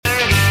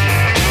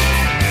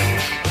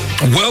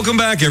Welcome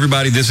back,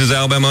 everybody. This is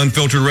Alabama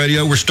Unfiltered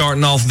Radio. We're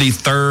starting off the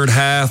third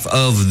half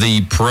of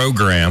the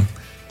program.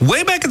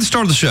 Way back at the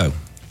start of the show,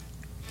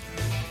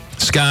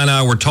 Sky and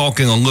I were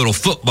talking a little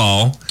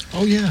football.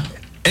 Oh, yeah.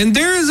 And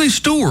there is a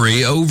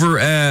story over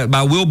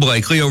by Will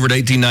Blakely over at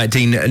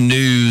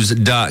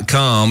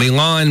 1819news.com.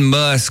 Elon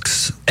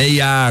Musk's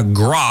AI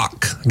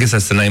Grok, I guess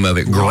that's the name of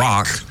it,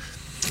 Grok,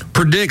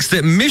 predicts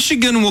that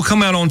Michigan will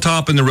come out on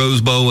top in the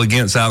Rose Bowl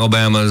against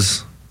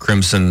Alabama's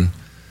Crimson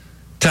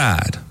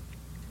Tide.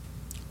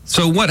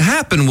 So what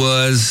happened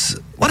was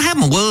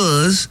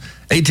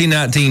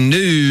 1819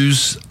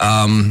 News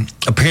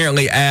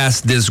apparently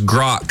asked this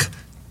Grok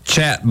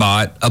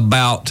chatbot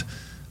about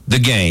the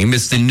game.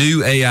 It's the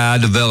new AI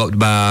developed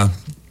by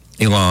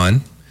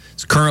Elon.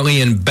 It's currently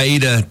in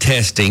beta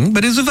testing,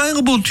 but is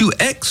available to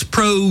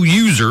ex-pro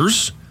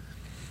users.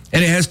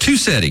 And it has two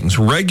settings,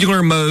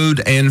 regular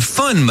mode and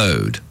fun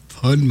mode.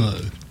 Fun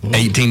mode. Whoa.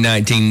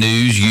 1819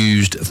 News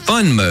used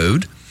fun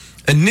mode.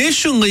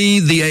 Initially,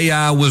 the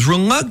AI was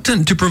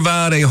reluctant to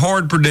provide a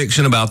hard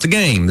prediction about the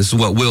game. This is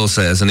what Will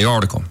says in the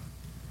article.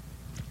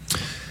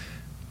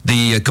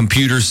 The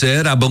computer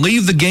said, I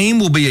believe the game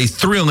will be a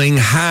thrilling,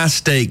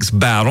 high-stakes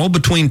battle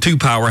between two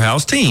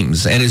powerhouse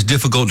teams, and it's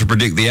difficult to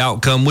predict the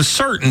outcome with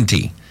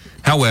certainty.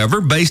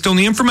 However, based on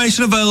the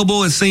information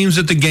available, it seems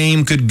that the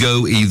game could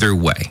go either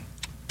way.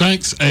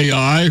 Thanks,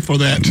 AI, for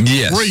that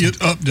brilliant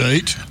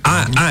update.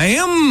 I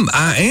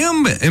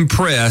am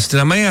impressed,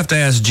 and I may have to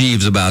ask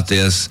Jeeves about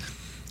this,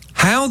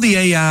 how the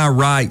AI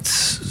writes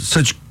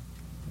such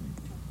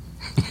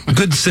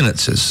good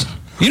sentences.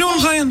 You know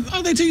what I'm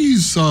saying? They do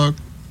use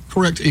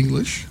correct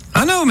English.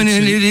 I know. I mean,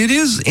 it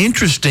is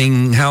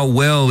interesting how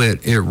well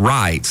it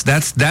writes.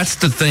 That's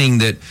the thing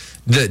that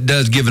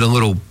does give it a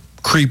little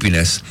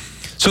creepiness.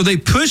 So they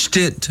pushed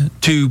it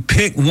to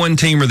pick one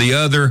team or the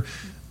other.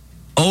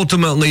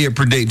 Ultimately, it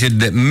predicted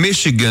that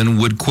Michigan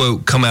would,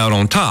 quote, come out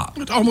on top.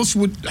 It almost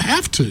would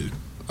have to.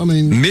 I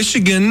mean,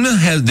 Michigan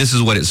has, this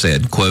is what it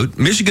said, quote,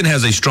 Michigan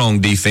has a strong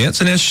defense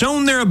and has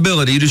shown their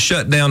ability to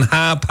shut down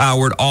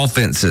high-powered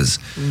offenses.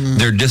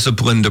 Their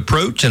disciplined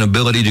approach and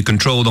ability to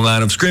control the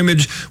line of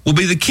scrimmage will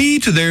be the key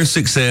to their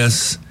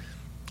success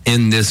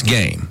in this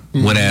game.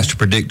 When asked to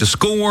predict a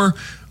score,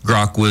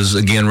 Grok was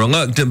again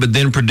reluctant, but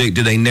then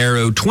predicted a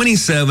narrow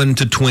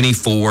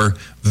 27-24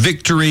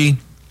 victory,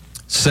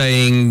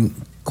 saying,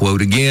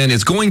 quote again,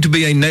 it's going to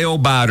be a nail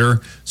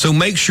biter, so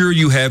make sure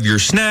you have your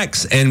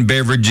snacks and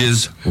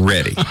beverages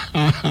ready.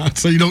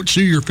 So you don't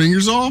chew your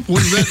fingers off?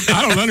 What is that?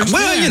 I don't understand.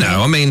 Well, you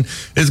know, I mean,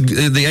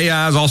 the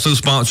AI is also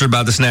sponsored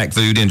by the snack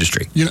food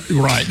industry. You know,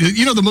 right.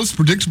 You know, the most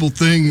predictable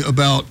thing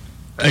about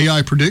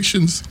AI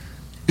predictions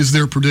is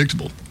they're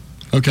predictable.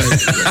 Okay.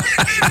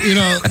 You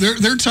know,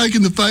 they're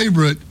taking the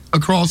favorite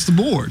across the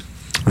board.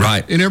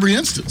 Right. In every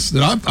instance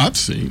that I've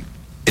seen.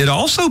 It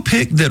also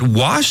picked that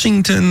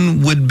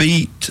Washington would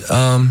beat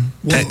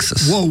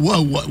Texas.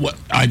 Whoa.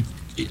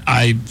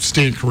 I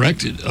stand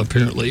corrected,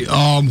 apparently.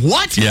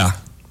 What? Yeah.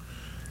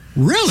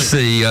 Really?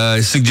 See,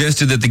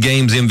 suggested that the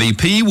game's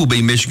MVP will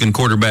be Michigan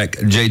quarterback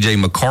J.J.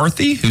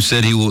 McCarthy, who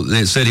said he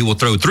will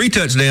throw 3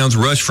 touchdowns,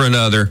 rush for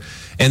another,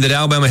 and that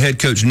Alabama head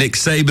coach Nick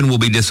Saban will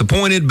be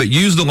disappointed, but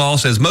use the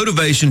loss as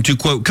motivation to,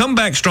 quote, come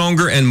back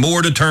stronger and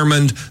more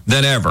determined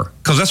than ever.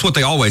 Because that's what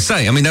they always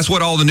say. I mean, that's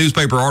what all the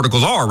newspaper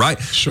articles are, right?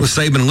 Sure. Well,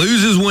 Saban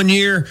loses one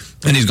year,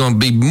 and he's going to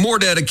be more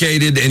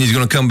dedicated, and he's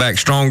going to come back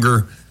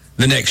stronger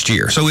the next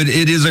year. So it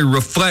is a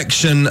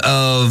reflection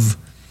of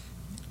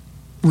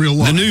real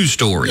life. The news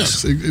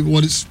stories.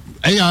 Yes,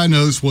 AI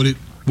knows what it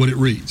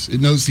reads.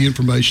 It knows the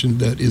information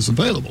that is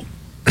available.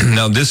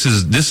 Now, this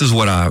is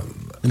why I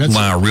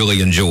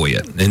really enjoy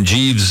it. And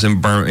Jeeves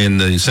in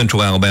the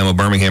Central Alabama,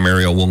 Birmingham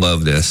area will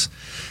love this.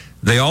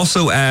 They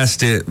also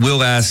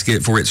will ask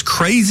it for its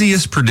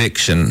craziest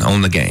prediction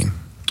on the game.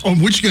 On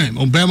which game?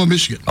 On Bama,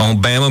 Michigan?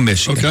 On Bama,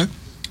 Michigan. Okay.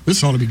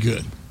 This ought to be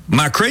good.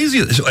 My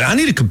craziest, I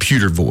need a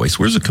computer voice.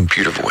 Where's a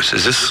computer voice?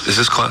 Is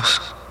this close?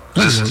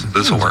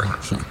 This will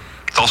work. Sure.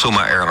 It's also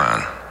my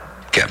airline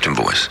captain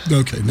voice.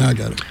 Okay, now I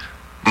got it.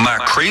 My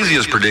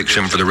craziest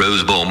prediction for the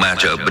Rose Bowl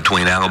matchup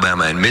between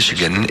Alabama and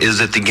Michigan is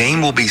that the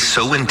game will be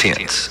so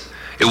intense,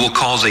 it will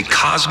cause a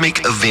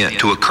cosmic event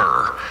to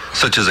occur,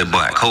 such as a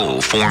black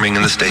hole forming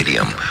in the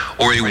stadium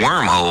or a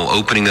wormhole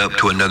opening up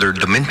to another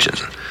dimension.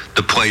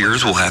 The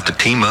players will have to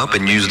team up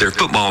and use their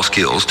football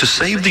skills to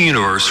save the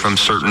universe from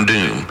certain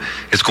doom.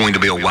 It's going to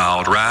be a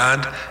wild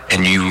ride,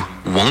 and you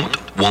won't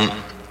want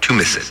to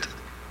miss it.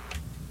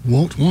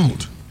 Won't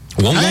want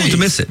to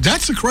miss it.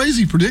 That's a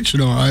crazy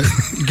prediction, all right.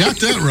 You got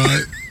that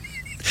right.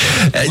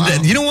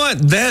 Wow. You know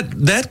what?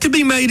 That could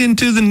be made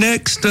into the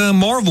next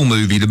Marvel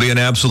movie to be an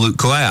absolute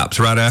collapse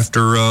right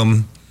after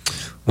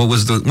what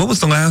was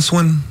the last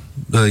one?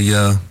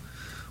 The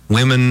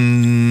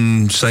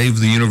Women Save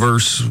the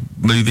Universe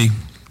movie,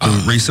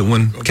 the recent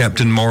one,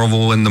 Captain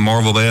Marvel and the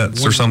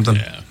Marvelettes or something.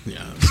 Yeah,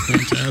 it's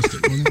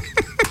fantastic, wasn't it?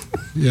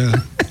 Yeah.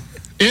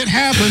 It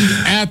happened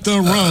at the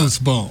Rose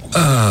Bowl.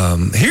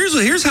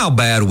 Here's how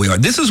bad we are.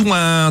 This is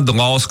why the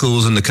law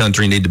schools in the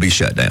country need to be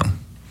shut down.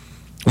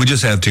 We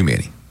just have too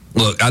many.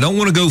 look, I don't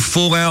want to go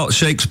full out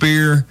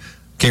Shakespeare.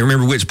 Can't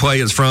remember which play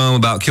it's from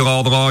about kill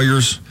all the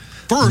lawyers.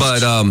 First,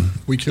 but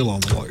we kill all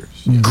the lawyers.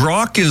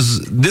 Grok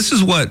this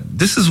is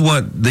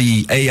what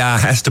the AI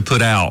has to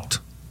put out.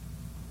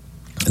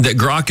 That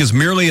Grok is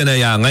merely an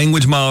AI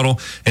language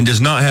model and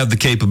does not have the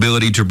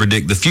capability to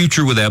predict the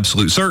future with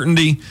absolute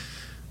certainty.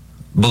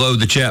 Below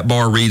the chat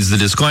bar reads the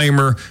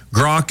disclaimer.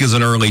 Grok is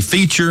an early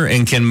feature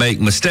and can make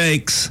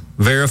mistakes.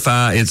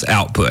 Verify its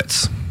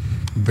outputs.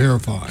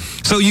 Verify.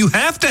 So you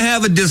have to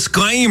have a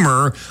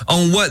disclaimer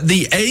on what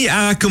the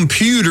AI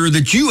computer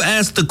that you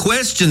ask the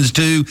questions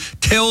to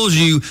tells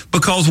you,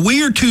 because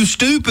we are too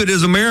stupid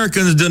as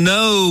Americans to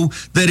know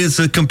that it's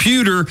a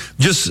computer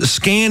just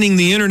scanning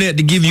the internet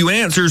to give you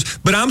answers.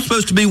 But I'm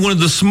supposed to be one of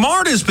the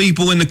smartest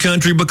people in the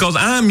country because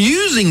I'm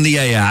using the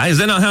AI. Is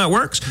that not how it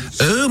works?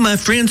 Oh, my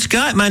friend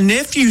Scott, my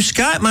nephew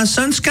Scott, my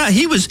son Scott,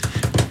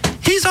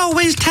 he's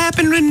always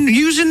tapping and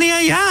using the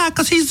AI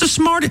because he's the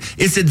smartest.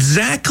 It's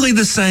exactly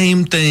the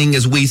same thing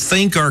as we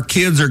think our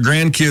kids or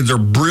grandkids are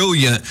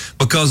brilliant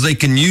because they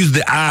can use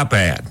the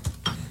iPad.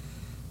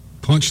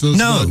 Punch those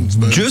buttons.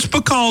 No, just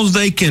because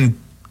they can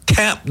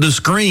tap the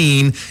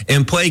screen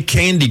and play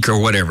Candy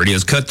Crush, whatever it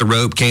is, Cut the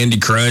Rope, Candy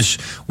Crush,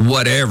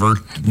 whatever,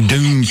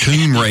 Doom,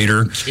 Tomb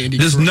Raider,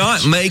 does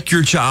not make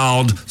your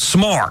child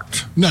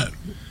smart. No,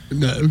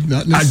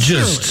 not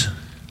necessarily.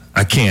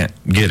 I can't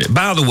get it.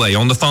 By the way,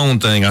 on the phone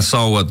thing, I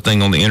saw a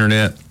thing on the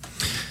internet. It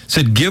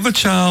said, give a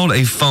child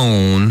a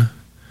phone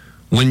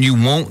when you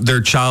want their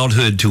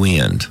childhood to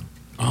end.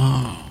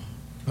 Oh,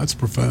 that's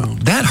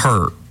profound. That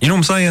hurt. You know what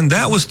I'm saying?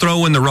 That was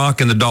throwing the rock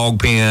in the dog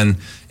pen,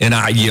 and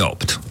I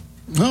yelped.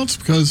 Well, it's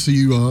because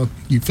you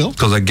felt it.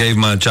 Because I gave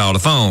my child a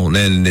phone,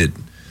 and it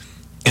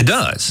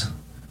does.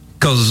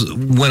 Because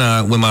when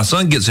my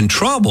son gets in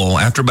trouble,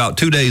 after about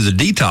 2 days of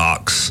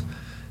detox,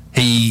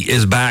 he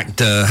is back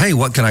to, hey,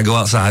 what can I go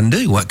outside and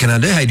do? What can I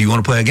do? Hey, do you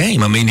want to play a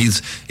game? I mean,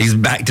 he's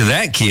back to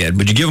that kid.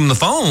 But you give him the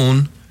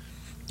phone,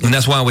 and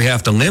that's why we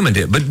have to limit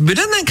it. But doesn't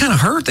that kind of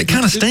hurt? That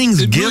kind of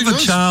stings. It give really a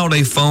does. child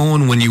a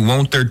phone when you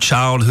want their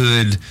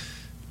childhood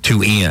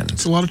to end.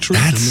 It's a lot of truth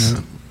in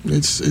that.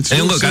 It's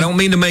and look, I don't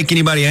mean to make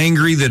anybody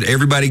angry that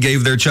everybody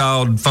gave their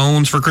child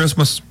phones for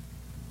Christmas.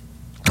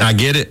 I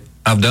get it.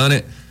 I've done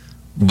it.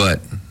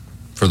 But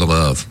for the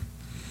love.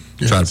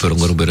 Try to put a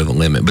little bit of a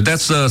limit. But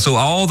that's so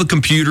all the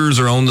computers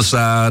are on the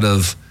side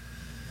of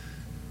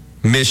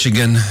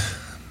Michigan.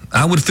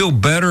 I would feel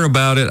better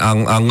about it.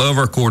 I love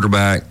our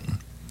quarterback,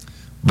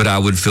 but I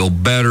would feel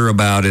better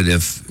about it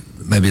if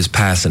maybe his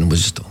passing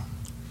was just...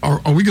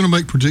 Are we going to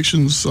make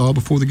predictions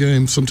before the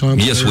game sometime?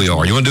 Yes, we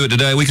are. You want to do it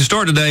today? We can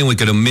start today and we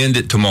could amend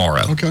it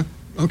tomorrow. Okay.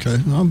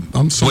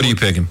 I'm sorry. What are you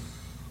picking?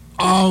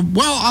 Well,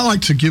 I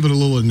like to give it a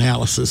little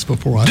analysis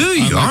before I... Do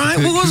you? All right.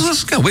 Well,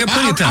 let's go. We have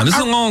plenty of time. This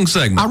is a long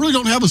segment. I really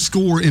don't have a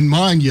score in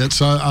mind yet,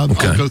 so I'll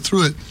go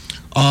through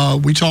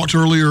it. We talked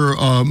earlier,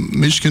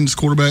 Michigan's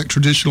quarterback,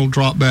 traditional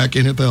drop back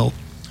NFL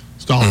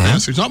style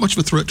pass. There's not much of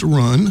a threat to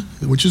run,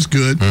 which is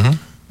good,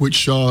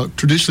 which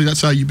traditionally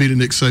that's how you beat a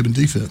Nick Saban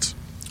defense.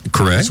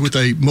 Correct. It's with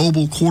a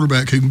mobile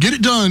quarterback who can get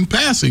it done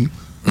passing,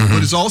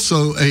 but is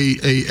also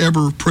a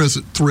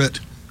ever-present threat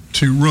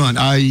to run,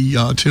 i.e.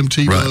 Tim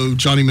Tebow, right.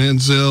 Johnny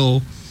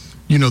Manziel,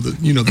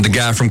 the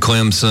guy from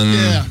Clemson.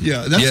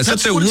 Yeah.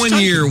 That's that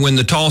 1 year when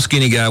the tall,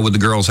 skinny guy with the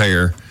girl's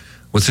hair.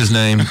 What's his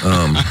name?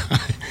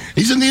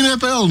 He's in the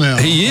NFL now.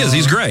 He is.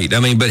 He's great. I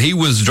mean, but he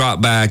was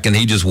dropped back and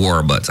he just wore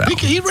our butts out.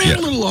 He ran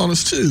a little on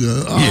us too,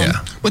 though.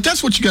 But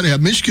that's what you got to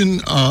have.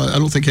 Michigan, I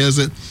don't think has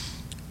it.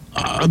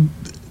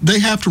 They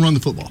have to run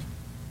the football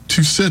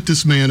to set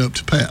this man up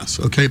to pass.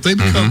 Okay, if they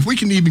become, if we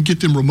can even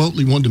get them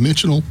remotely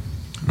one-dimensional.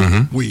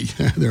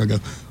 There I go.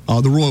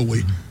 The royal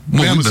we.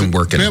 Well, we've been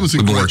working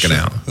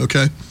out.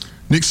 Okay.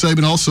 Nick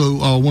Saban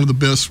also one of the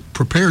best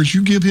preparers.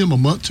 You give him a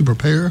month to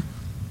prepare.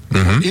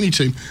 Any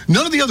team.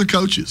 None of the other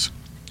coaches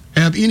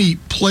have any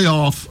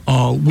playoff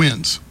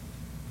wins.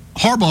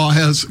 Harbaugh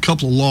has a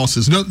couple of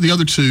losses. No, the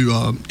other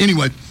two.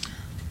 Anyway,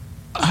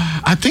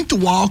 I think the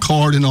wild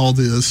card in all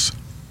this,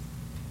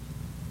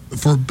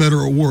 for better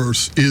or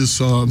worse, is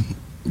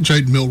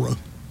Jaden Milroe.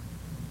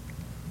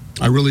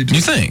 I really do.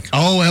 You think?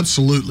 Oh,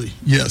 absolutely.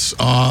 Yes. So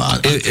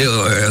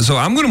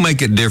I'm going to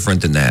make it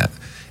different than that.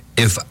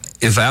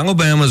 If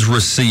Alabama's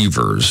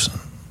receivers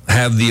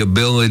have the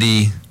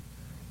ability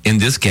in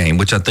this game,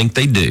 which I think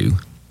they do,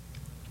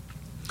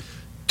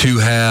 to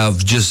have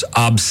just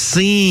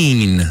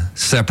obscene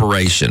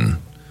separation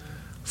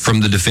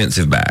from the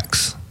defensive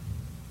backs,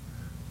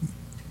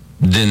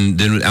 then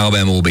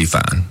Alabama will be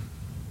fine.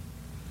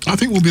 I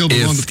think we'll be able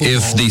to run the football.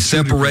 If the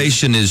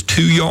separation is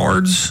 2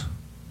 yards,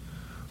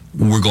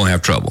 we're going to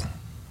have trouble,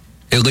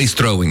 at least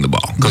throwing the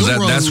ball. Because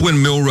that's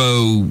when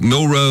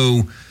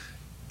Milroe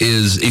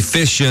is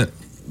efficient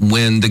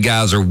when the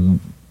guys are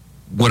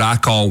what I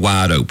call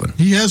wide open.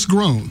 He has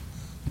grown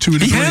to a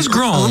degree. He has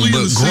grown,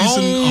 but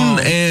grown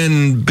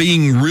and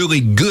being really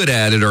good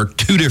at it are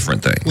two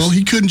different things. Well,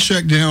 he couldn't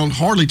check down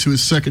hardly to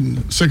his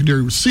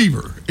secondary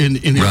receiver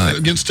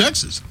against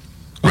Texas.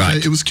 Okay?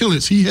 Right. It was killing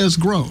us. He has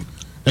grown.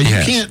 Now,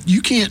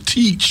 you can't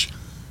teach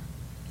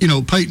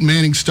Peyton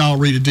Manning style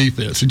read of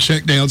defense and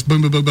check downs,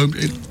 boom, boom, boom, boom,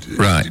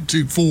 right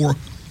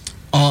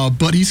 2-4.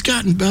 But he's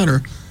gotten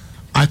better.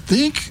 I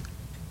think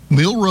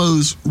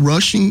Milroe's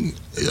rushing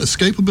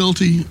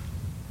escapability,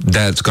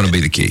 that's going to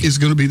be the key. Is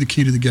going to be the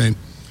key to the game.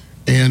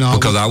 And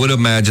because I would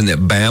imagine that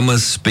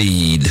Bama's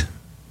speed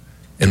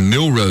and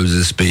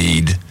Milroe's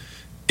speed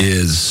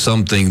is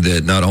something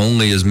that not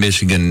only is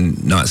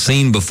Michigan not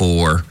seen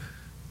before,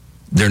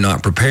 they're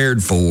not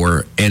prepared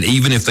for, and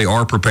even if they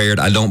are prepared,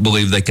 I don't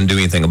believe they can do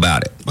anything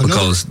about it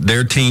because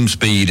their team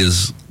speed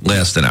is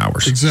less than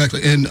ours.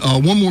 Exactly. And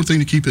one more thing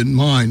to keep in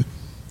mind,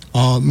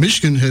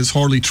 Michigan has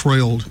hardly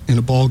trailed in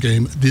a ball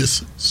game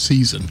this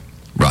season.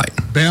 Right.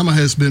 Bama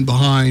has been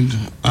behind,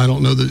 I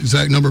don't know the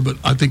exact number, but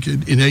I think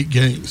in 8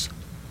 games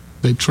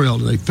they've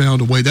trailed and they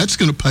found a way. That's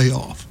going to pay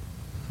off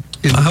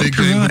in the big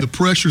game. Right. When the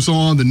pressure's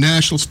on, the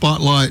national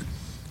spotlight,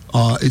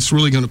 it's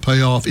really going to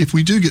pay off. If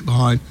we do get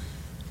behind,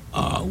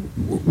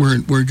 we're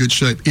in good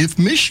shape. If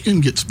Michigan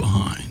gets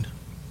behind,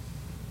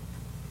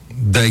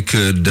 they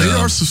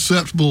are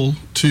susceptible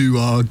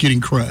to getting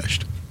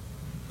crashed.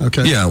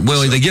 Okay. Yeah,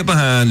 well, they get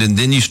behind, and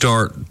then you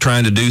start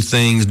trying to do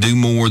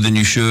more than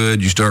you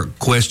should. You start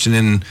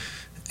questioning,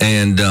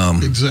 and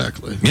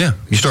exactly. Yeah,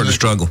 you start to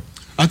struggle.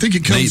 I think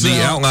it comes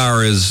the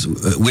outlier is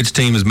which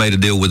team has made a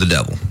deal with the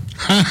devil.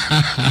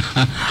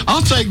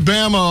 I'll take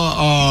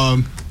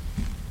Bama.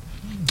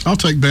 I'll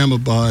take Bama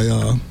by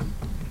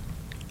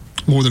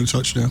more than a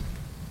touchdown.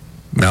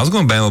 I was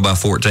going Bama by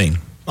 14.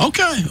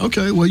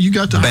 Okay. Well, you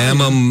got the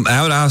Bama.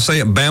 I'll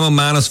say it. Bama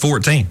minus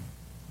 14.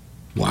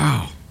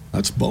 Wow,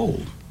 that's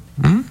bold.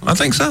 I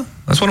think so.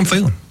 That's what I'm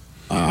feeling.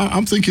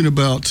 I'm thinking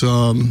about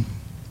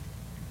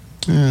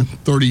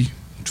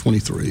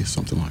 30-23,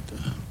 something like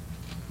that.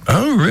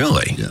 Oh,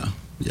 really? Yeah.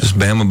 Just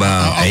Bama by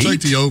I'll 8?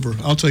 take the over.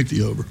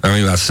 I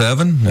mean, by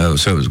 7? No,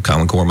 so it was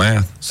Common Core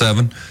math.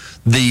 7.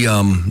 The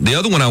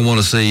other one I want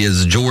to see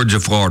is Georgia,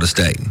 Florida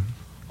State.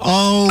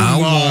 Oh, I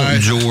want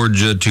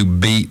Georgia to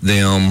beat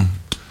them,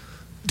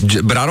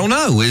 but I don't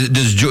know.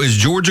 Is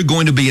Georgia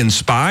going to be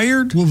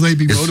inspired? Will they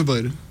be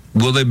motivated?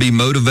 Will they be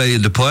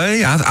motivated to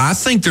play? I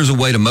think there's a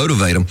way to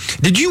motivate them.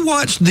 Did you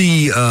watch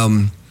the,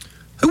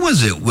 who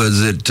was it?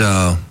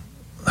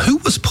 Who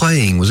was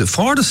playing? Was it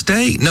Florida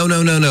State? No.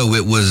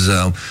 It was,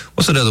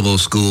 what's that other little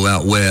school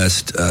out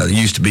west?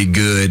 Used to be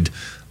good.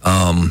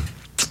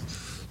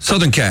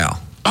 Southern Cal.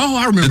 Oh,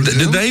 I remember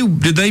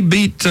Did they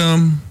beat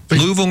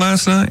Louisville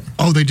last night?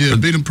 Oh, they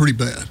did. Beat them pretty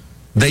bad.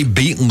 They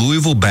beat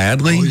Louisville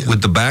badly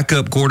with the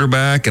backup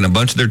quarterback and a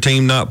bunch of their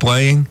team not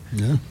playing?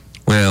 Yeah.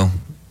 Well,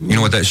 you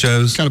know what that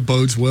shows? Kind of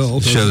bodes well.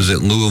 It shows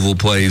that Louisville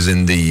plays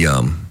in the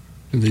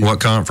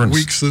what conference?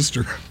 Weak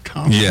sister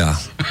conference. Yeah,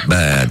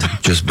 bad,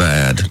 just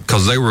bad,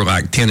 because they were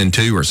like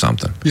 10-2 or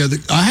something. Yeah,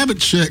 I haven't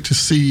checked to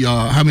see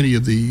how many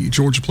of the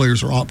Georgia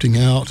players are opting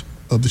out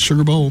of the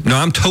Sugar Bowl. No,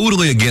 I'm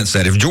totally against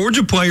that. If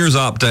Georgia players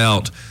opt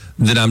out,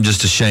 then I'm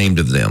just ashamed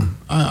of them.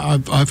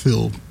 I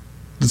feel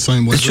the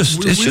same way. It's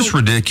just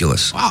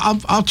ridiculous.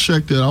 I'll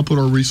check that. I'll put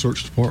our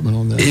research department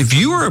on that. If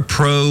you are a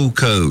pro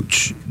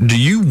coach, do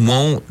you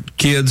want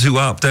kids who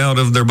opt out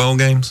of their bowl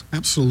games?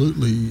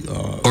 Absolutely.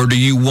 Or do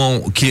you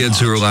want kids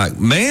who are like,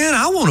 man,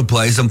 I want to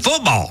play some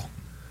football.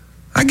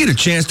 I get a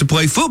chance to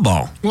play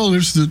football. Well,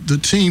 there's the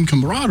team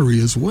camaraderie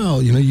as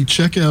well. You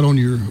check out on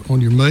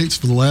your mates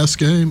for the last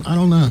game. I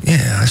don't know.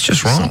 Yeah, that's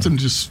just wrong. Something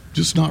just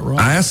not right.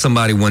 I asked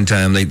somebody one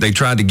time. They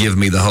tried to give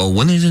me the whole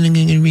when there's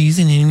a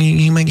reason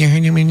you might get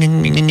hurt.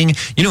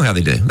 You know how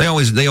they do. They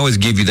always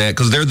give you that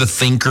because they're the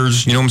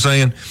thinkers. You know what I'm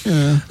saying?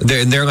 Yeah.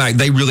 They're like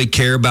they really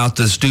care about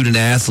the student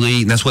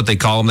athlete, and that's what they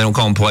call them. They don't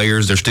call them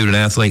players. They're student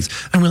athletes.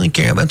 I really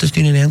care about the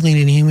student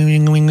athlete.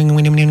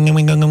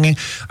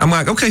 I'm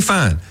like, okay,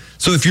 fine.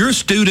 So if you're a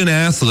student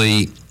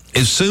athlete,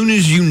 as soon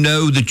as you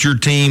know that your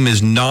team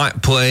is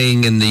not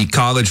playing in the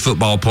college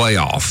football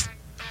playoff,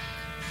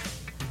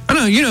 I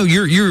know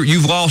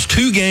you've lost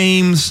 2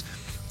 games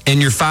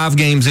and you're 5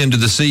 games into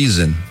the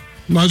season.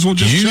 Might as well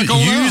just check all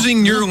out.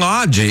 Using your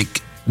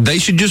logic, they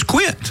should just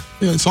quit.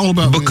 Yeah, it's all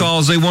about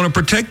because they want to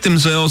protect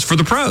themselves for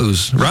the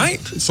pros, right?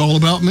 It's all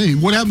about me.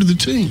 What happened to the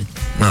team?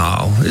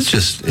 No, it's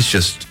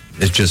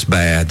just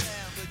bad.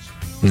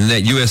 And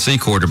that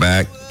USC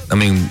quarterback. I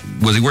mean,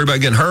 was he worried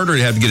about getting hurt or did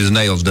he have to get his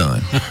nails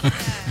done?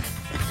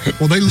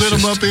 Well, they lit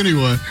him up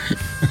anyway.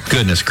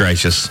 Goodness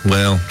gracious.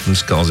 Well,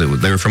 it's because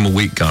they were from a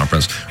weak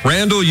conference.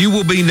 Randall, you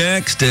will be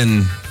next,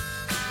 and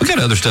we got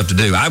other stuff to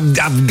do. I've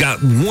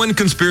got one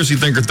Conspiracy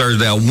Thinker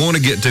Thursday I want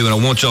to get to, and I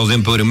want y'all's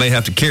input, and may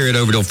have to carry it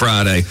over till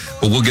Friday,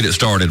 but we'll get it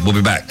started. We'll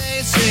be back.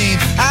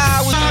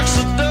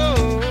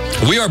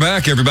 We are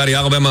back, everybody.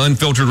 Alabama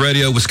Unfiltered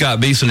Radio with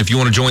Scott Beeson. If you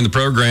want to join the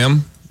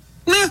program,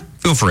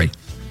 feel free.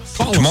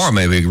 Tomorrow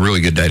may be a really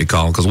good day to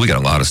call because we got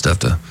a lot of stuff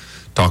to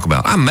talk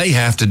about. I may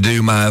have to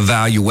do my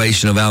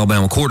evaluation of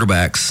Alabama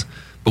quarterbacks,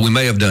 but we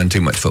may have done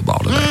too much football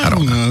today. I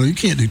don't know. You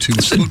can't do too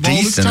much football. It's a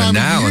decent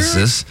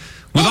analysis.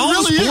 With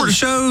all the sports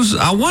shows,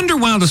 I wonder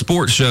why the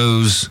sports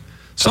shows,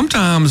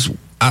 sometimes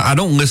I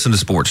don't listen to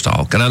sports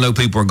talk. And I know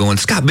people are going,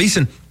 Scott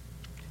Beeson,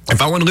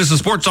 if I want to listen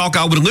to sports talk,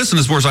 I would listen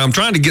to sports talk. I'm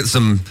trying to get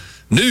some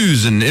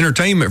news and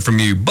entertainment from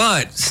you.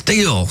 But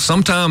still,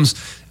 sometimes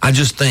I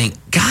just think,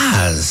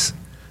 guys,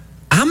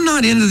 I'm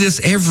not into this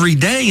every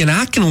day, and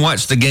I can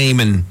watch the game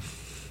and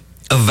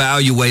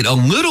evaluate a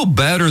little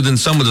better than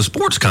some of the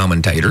sports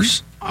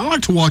commentators. I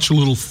like to watch a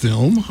little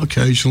film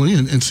occasionally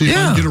and see if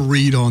I can get a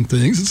read on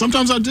things, and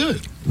sometimes I do.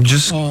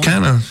 Just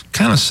kind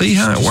of see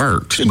how it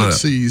works.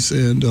 Tendencies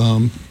and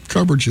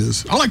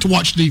coverages. I like to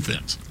watch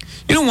defense.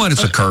 You know what?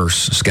 It's a curse,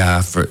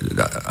 Sky.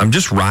 I'm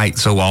just right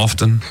so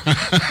often.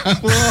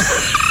 Well,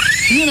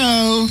 you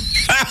know,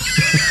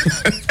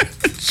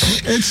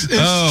 it's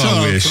tough.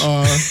 I wish.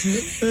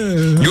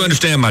 You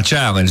understand my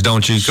challenge,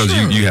 don't you? Because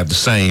you have the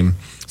same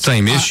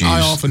issues.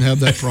 I often have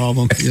that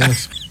problem.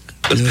 Yes.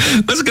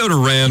 Let's go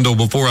to Randall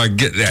before I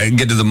get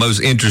to the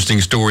most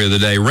interesting story of the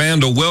day.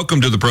 Randall, welcome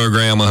to the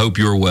program. I hope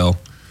you're well.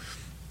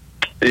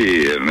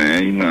 Yeah,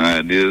 man. You know how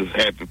it is.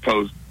 Happy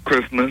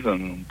post-Christmas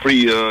and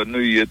pre-New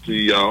Year to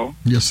y'all.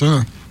 Yes,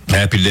 sir.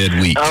 Happy Dead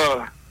Week.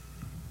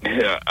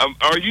 Yeah.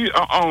 Are you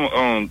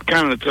on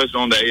kind of touch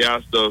on the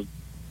AI stuff?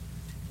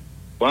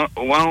 Why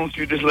don't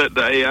you just let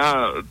the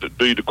AI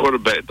do the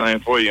quarterback thing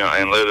for you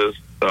and let us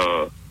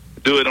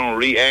do it on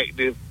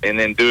reactive and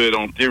then do it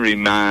on theory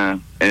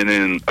mind and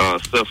then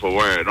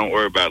self-aware. Don't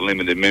worry about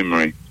limited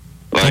memory.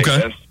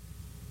 Okay.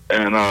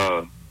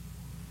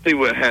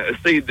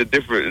 See the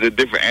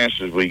different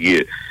answers we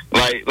get.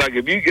 Like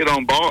if you get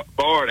on Bard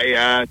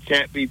AI,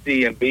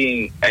 ChatGPT, and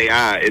Bing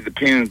AI, it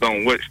depends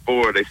on which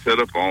four they set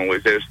up on.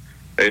 Which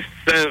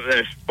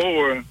there's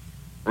 4: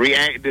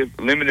 reactive,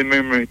 limited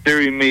memory,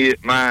 theory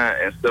mind,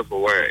 and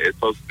self-aware. It's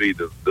supposed to be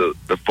the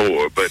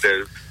 4, but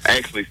there's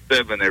actually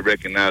 7 they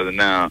recognize it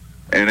now.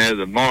 And as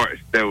of March,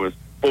 there was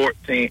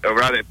 14,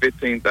 right at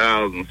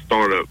 15,000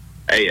 startup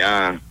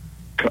AI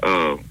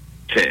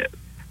chats.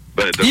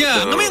 But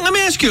let me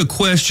ask you a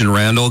question,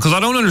 Randall, because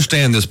I don't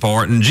understand this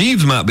part, and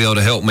Jeeves might be able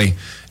to help me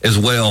as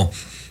well.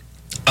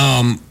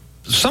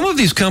 Some of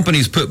these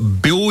companies put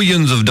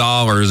billions of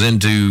dollars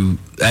into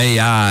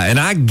AI, and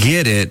I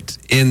get it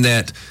in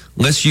that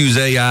let's use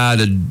AI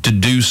to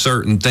do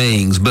certain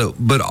things, but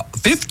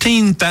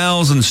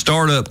 15,000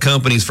 startup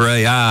companies for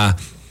AI.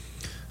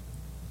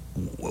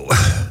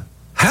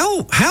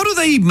 How do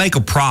they make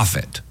a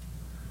profit?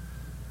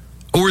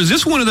 Or is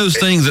this one of those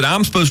things that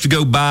I'm supposed to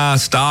go buy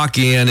stock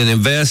in and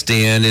invest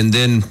in, and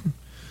then,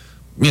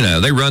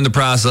 they run the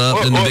price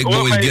up and the big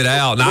boys get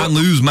out, and I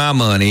lose my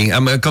money?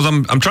 Because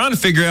I'm trying to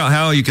figure out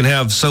how you can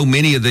have so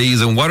many of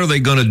these, and what are they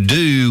going to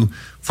do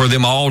for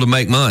them all to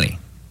make money?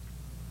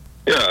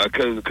 Yeah,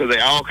 because they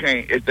all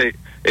can't.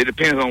 It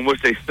depends on what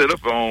they set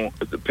up on.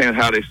 It depends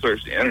how they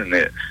search the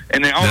internet,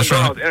 and they only go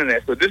on the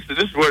internet. So this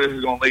is where this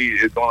is going to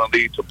lead. It's going to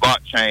lead to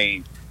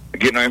blockchain,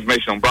 getting our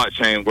information on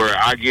blockchain,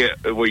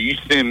 where you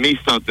send me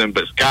something,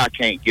 but Sky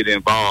can't get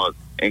involved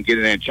and get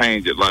in and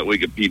change it like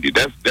Wikipedia.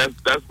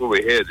 That's where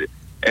we're headed.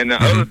 And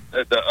the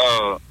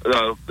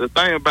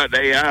thing about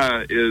the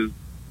AI is,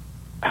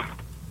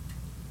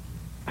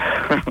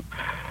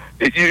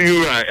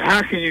 you're right.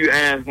 How can you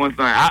ask one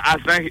thing? I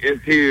think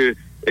it's here.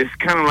 It's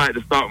kind of like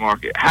the stock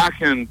market. How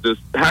can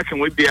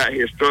we be out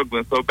here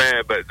struggling so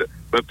bad,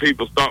 but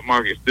people's stock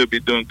market still be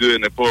doing good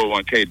and their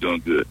 401k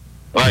doing good?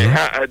 Like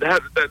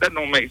that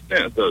don't make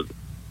sense, does it?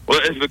 Well,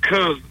 it's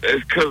because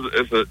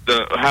it's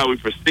how we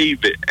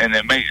perceive it, and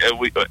it makes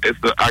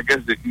I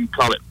guess that you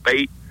call it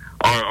fate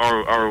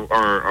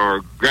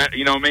or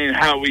you know what I mean?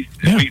 How we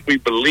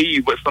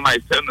believe what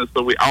somebody's telling us,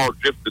 so we all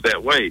drifted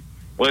that way.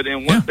 Well,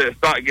 then once that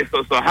stock gets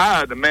so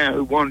high, the man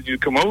who wanted you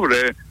to come over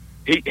there,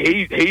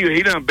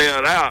 he done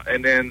bailed out,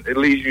 and then it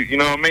leaves you. You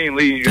know what I mean?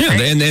 Leaves you.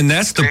 Yeah, and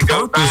that's the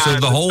purpose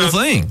of the whole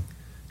thing.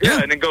 Yeah,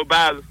 and then go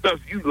buy the stuff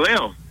you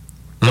left.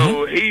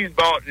 So he's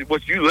bought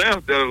what you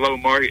left at a low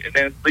market, and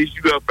then at least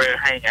you go up there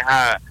hanging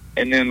high,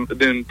 and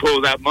then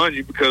pulls out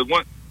money, because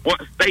once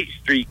State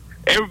Street,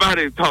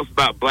 everybody talks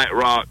about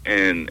BlackRock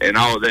and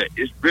all that.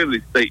 It's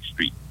really State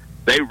Street.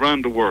 They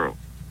run the world.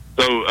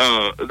 So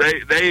I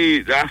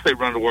say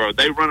run the world.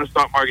 They run the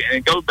stock market, and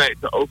it goes back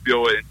to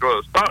opioid and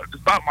drugs. The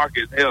stock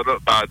market is held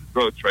up by the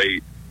drug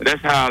trade. And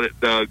that's how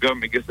the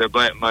government gets their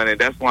black money.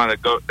 That's why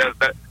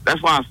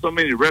that's why so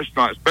many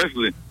restaurants,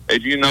 especially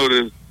if you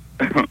notice.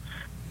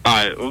 All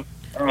right,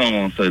 I don't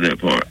want to say that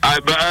part. All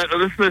right, but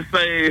let's just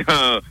say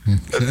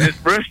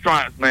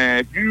restaurants, man.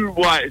 If you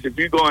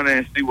go in there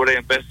and see where they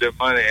invest their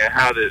money and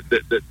how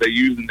they're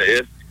using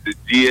the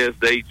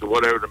GSH or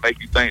whatever to make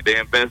you think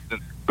they're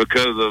investing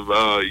because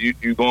of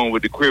you going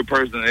with the queer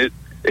person,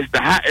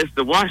 it's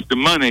to wash the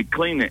money,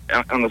 clean it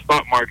on the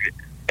stock market,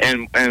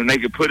 and they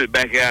can put it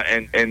back out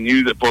and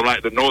use it for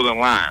like the Northern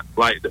Lions.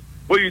 Like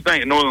what do you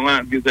think Northern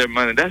Lions gets their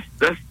money? That's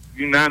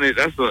United.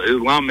 That's an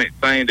Islamic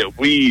thing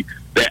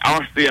that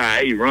our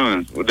CIA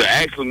runs. The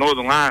actual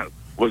Northern Lions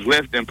was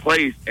left in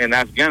place in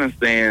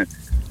Afghanistan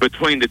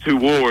between the two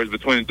wars,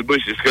 between the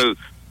Bushes. Because,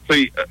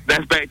 see,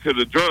 that's back to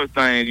the drug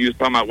thing you was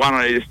talking about. Why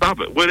don't they just stop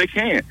it? Well, they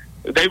can.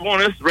 They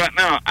want us right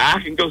now.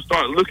 I can go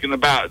start looking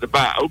about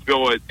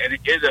opioids, and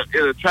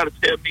it'll try to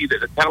tell me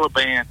that the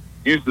Taliban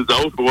uses the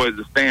opioids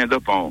to stand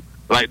up on.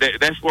 Like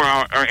that's where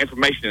our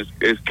information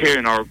is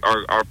carrying our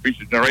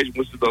future generation,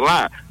 which is a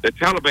lie. The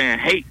Taliban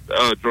hates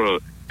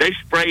drugs. They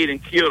sprayed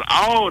and killed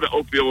all the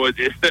opioids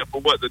except for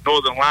what the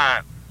Northern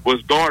Line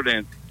was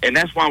guarding, and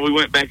that's why we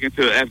went back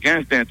into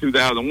Afghanistan in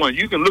 2001.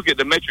 You can look at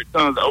the metric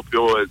tons of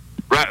opioids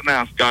right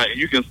now, Scott, and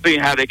you can see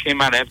how they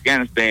came out of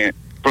Afghanistan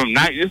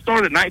it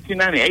started in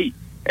 1998.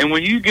 And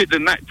when you get to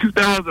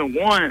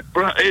 2001,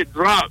 bro, it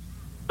dropped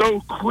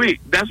so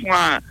quick. That's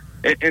why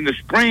in the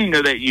spring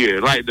of that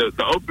year, like the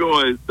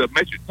opioids, the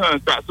metric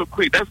tons dropped so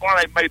quick. That's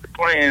why they made the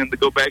plan to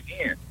go back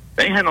in.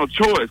 They ain't had no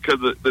choice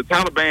because the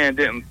Taliban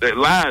they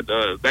lied to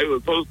us. They were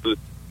supposed to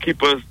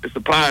keep us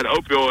supplied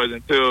opioids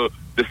until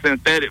the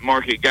synthetic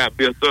market got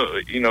built up.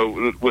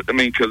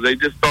 Because they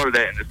just started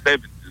that in the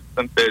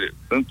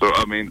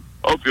 70s,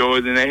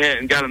 opioids, and they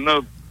hadn't got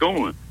enough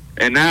going.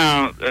 And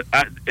now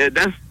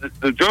that's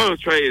the drug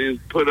trade is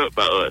put up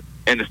by us,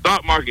 and the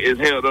stock market is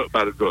held up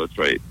by the drug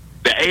trade.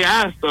 The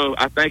AI stuff,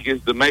 I think,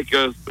 is to make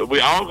us.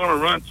 We're all going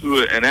to run to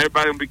it, and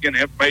everybody going to be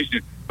getting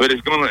information. But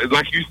it's going to,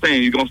 like you're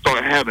saying, you're going to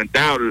start having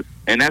doubters,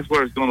 and that's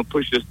where it's going to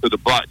push us to the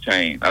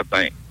blockchain. I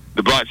think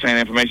the blockchain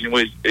information,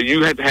 which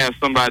you have to have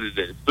somebody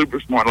that's super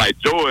smart, like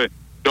Joy.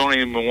 Don't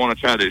even want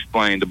to try to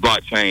explain the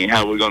blockchain,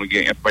 how we're going to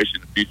get information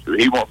in the future.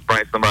 He wants to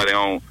bring somebody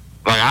on.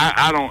 Like,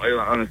 I don't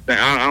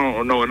understand. I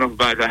don't know enough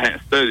about it. I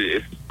hadn't studied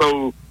it. It's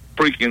so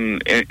freaking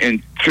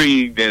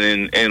intrigued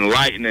and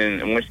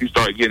enlightening once you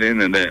start getting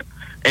into that.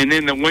 And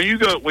then when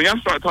y'all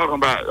start talking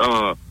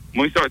about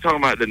when we start talking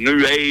about the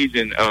new age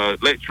and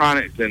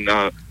electronics and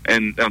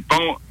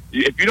phone,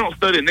 if you don't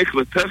study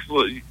Nikola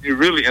Tesla, you're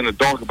really in the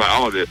dark about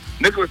all this.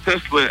 Nikola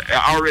Tesla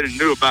already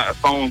knew about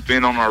phones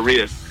being on our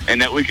wrist and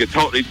that we could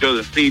talk to each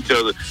other, see each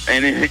other,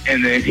 and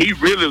then he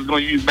really was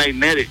going to use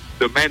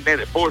the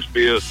magnetic force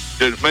field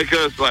to make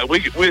us like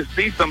we'll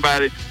see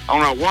somebody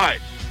on our watch,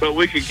 but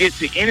we could get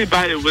to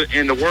anybody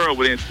in the world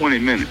within 20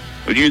 minutes.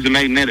 We use the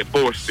magnetic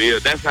force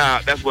field. That's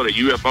what a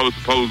UFO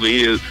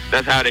supposedly is.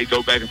 That's how they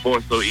go back and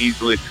forth so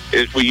easily.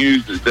 If we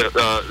use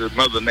the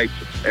Mother Nature.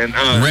 And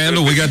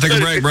Randall, we got to take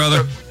a break,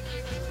 brother.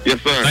 Yes,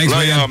 sir. Thanks,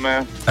 love man. y'all,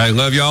 man. Hey,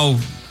 love y'all.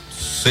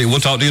 See, we'll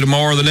talk to you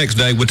tomorrow or the next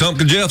day.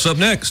 Wetumpka Jeff's up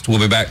next. We'll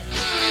be back.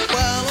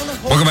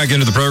 Welcome back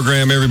into the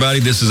program,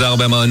 everybody. This is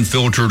Alabama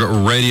Unfiltered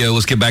Radio.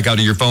 Let's get back out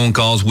to your phone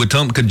calls.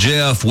 Wetumpka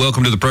Jeff,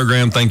 welcome to the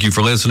program. Thank you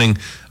for listening.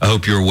 I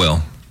hope you're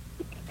well.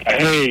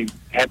 Hey,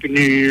 Happy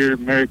New Year,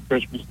 Merry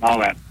Christmas, and all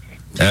that.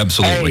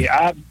 Absolutely.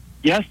 Hey,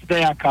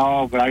 yesterday I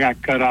called, but I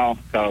got cut off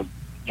because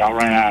y'all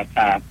ran out of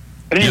time.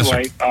 But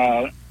anyway,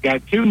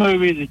 got two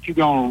movies that you're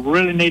going to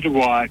really need to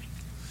watch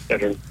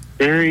that are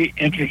very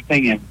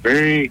interesting and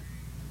very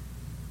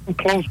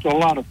close to a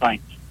lot of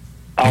things.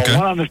 Okay.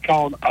 One of them is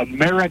called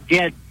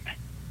Amerigeddon.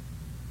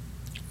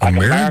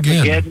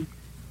 Amerigeddon?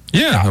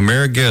 Yeah,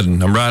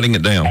 Amerigeddon. I'm writing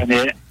it down.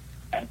 And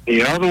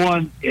the other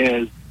one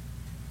is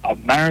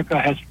America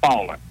Has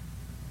Fallen.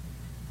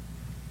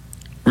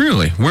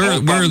 Really? Where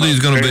are these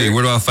going to be?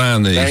 Where do I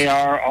find these? They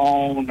are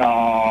on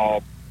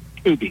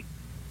Tubi.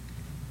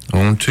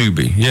 On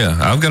Tubi, yeah.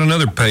 I've got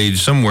another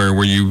page somewhere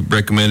where you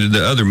recommended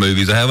the other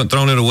movies. I haven't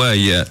thrown it away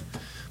yet.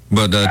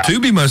 But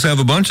Tubi must have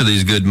a bunch of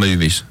these good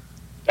movies.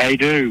 They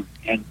do.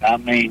 And, I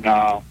mean,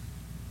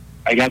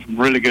 they got some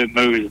really good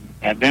movies.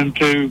 And them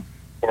two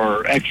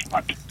are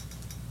excellent.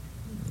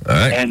 All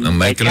right, and I'm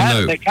making a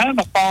note. They kind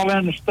of fall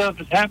into stuff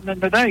that's happening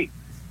today.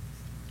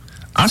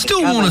 I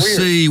still want to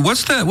see,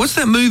 what's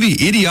that movie,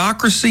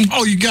 Idiocracy?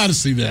 Oh, you got to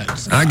see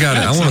that. I got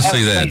it. I want to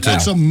see that, too.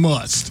 That's a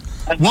must.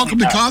 Welcome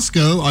to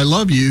Costco. I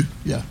love you.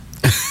 Yeah.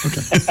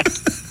 Okay.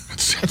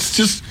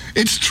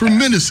 It's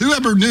tremendous.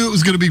 Whoever knew it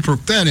was going to be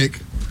prophetic,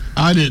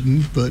 I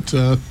didn't, but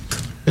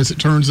as it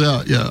turns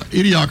out, yeah,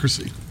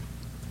 Idiocracy.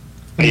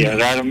 Yeah,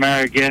 that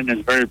Amerigeddon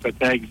is very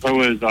pathetic.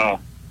 So is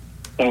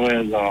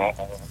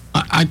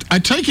I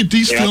take it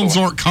these films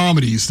aren't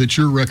comedies that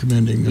you're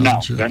recommending.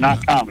 No, they're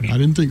not comedies. I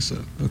didn't think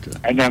so. Okay.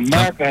 And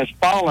America Has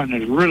Fallen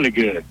is really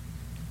good.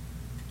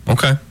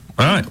 Okay.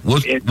 All right.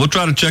 We'll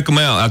try to check them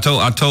out.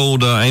 I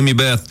told Amy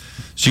Beth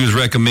she was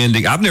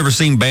recommending. I've never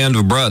seen Band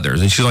of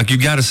Brothers, and she's like, "You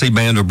got to see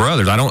Band of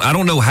Brothers." I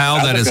don't know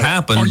how that has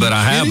happened, but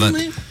I haven't.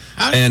 Me?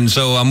 And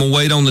so I'm gonna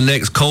wait on the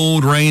next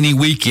cold, rainy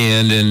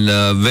weekend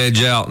and veg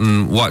out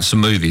and watch some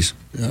movies.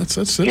 Yeah, that's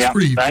That's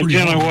pretty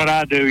generally hard. what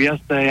I do.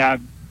 Yesterday I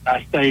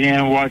stayed in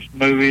and watched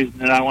movies,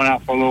 and then I went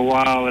out for a little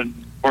while and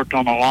worked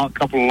on a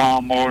couple of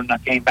lawnmowers, and I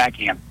came back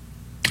in.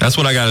 That's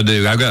what I got to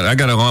do. I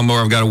got a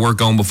lawnmower I've got to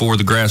work on before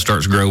the grass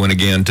starts growing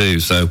again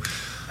too. So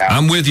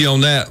I'm with you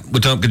on that,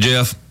 Wetumpka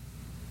Jeff.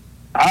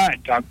 All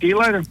right, talk to you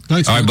later.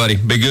 Thanks, all right, man. buddy.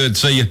 Be good.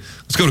 See you.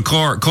 Let's go to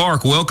Clark.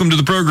 Clark, welcome to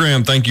the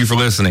program. Thank you for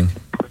listening.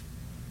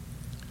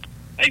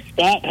 Hey,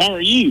 Scott, how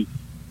are you?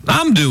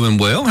 I'm doing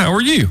well. How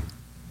are you?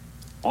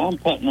 I'm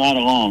putting right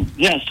along.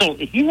 Yeah, so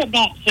if you have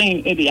not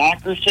seen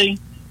Idiocracy,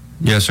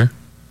 Yes, sir.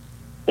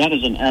 that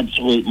is an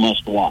absolute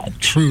must-watch.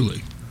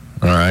 Truly.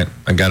 All right.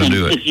 I got to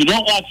do it. If you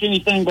don't watch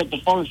anything but the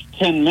first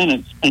 10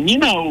 minutes, and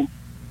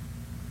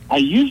I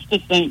used to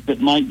think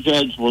that Mike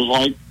Judge was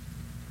like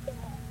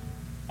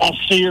a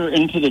seer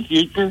into the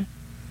future.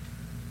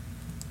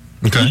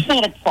 Okay. He's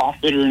not a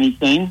prophet or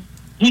anything.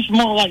 He's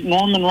more like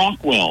Norman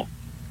Rockwell.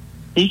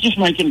 He's just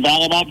making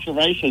valid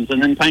observations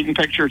and then painting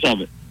pictures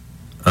of it.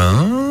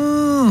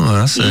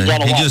 Oh, I see.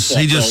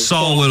 He just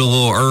saw it a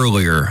little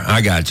earlier.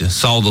 I got you.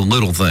 Saw the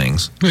little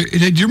things. Hey,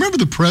 do you remember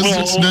the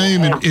president's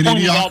name in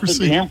Idiocracy? Out that the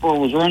Idiocracy? emperor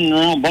was running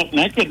around butt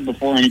naked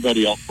before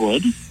anybody else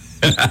would.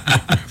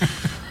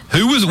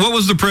 What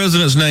was the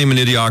president's name in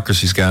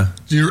Idiocracy, Sky?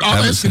 You're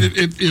asking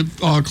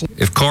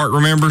if Clark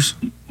remembers.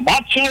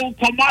 Macho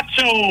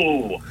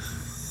Camacho.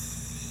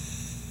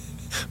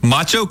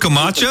 Macho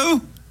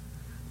Camacho?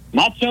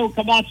 Macho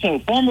Camacho,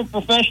 former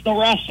professional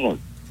wrestler.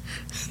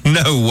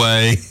 No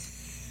way.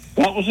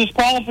 That was his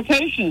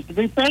qualifications to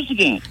be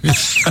president.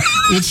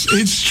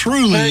 It's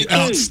truly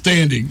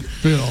outstanding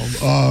film.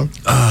 Oh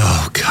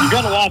God! You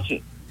got to watch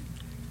it.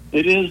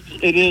 It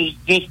is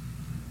just.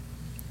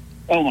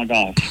 Oh my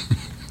gosh!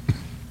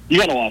 You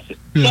got to watch it.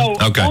 Yeah.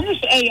 So Okay. on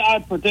this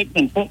AI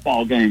predicting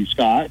football game,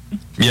 Scott,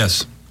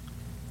 Yes.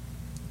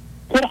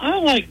 could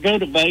I go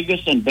to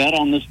Vegas and bet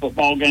on this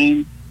football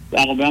game,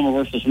 Alabama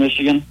versus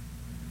Michigan?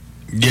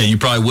 Yeah, you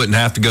probably wouldn't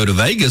have to go to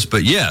Vegas,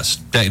 but yes,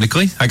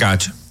 technically, I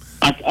got you.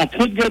 I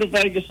could go to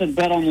Vegas and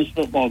bet on this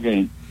football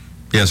game.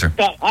 Yes, sir.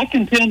 Scott, I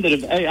contend that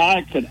if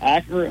AI could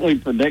accurately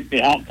predict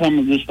the outcome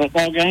of this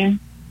football game,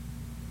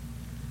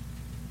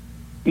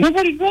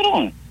 nobody'd bet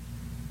on it.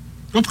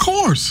 Of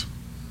course.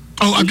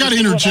 Oh, I've got to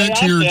interject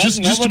here just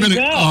a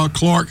minute,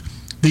 Clark.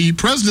 The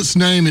president's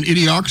name in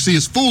Idiocracy,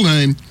 his full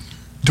name,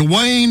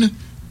 Dwayne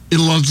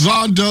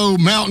Elizondo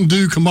Mountain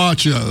Dew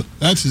Camacho.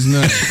 That's his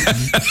name.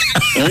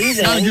 There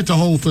you Got to go. get the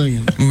whole thing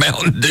in.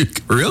 Mountain Dew.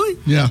 Really?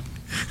 Yeah.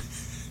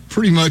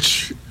 Pretty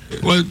much.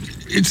 Well,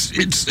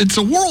 it's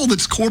a world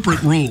that's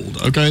corporate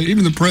ruled. Okay,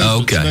 even the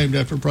president's named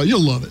after a president.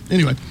 You'll love it.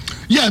 Anyway,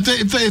 yeah,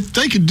 if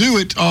they could do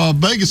it,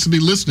 Vegas would be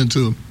listening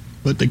to them,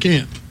 but they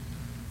can't.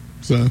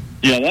 So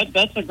yeah,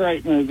 that's a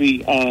great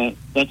movie.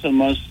 That's a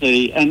must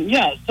see. And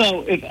yeah,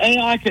 so if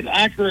AI could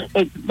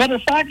matter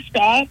of fact,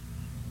 Scott,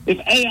 if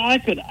AI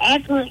could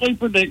accurately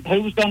predict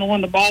who was going to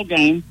win the ball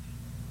game,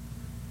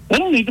 they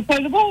don't need to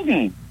play the ball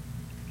game.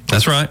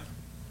 That's right.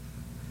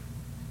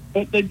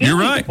 But they do. You're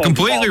need to right. play the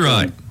Completely ball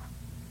right. game.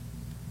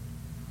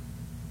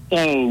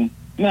 So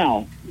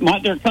now,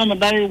 might there come a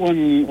day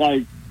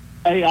when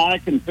AI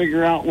can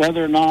figure out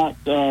whether or not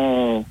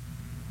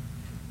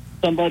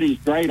somebody's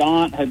great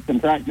aunt had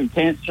contracted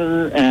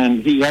cancer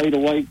and he laid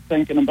awake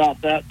thinking about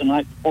that the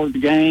night before the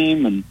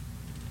game, and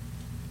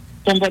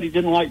somebody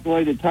didn't like the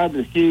way they tied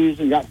their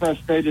shoes and got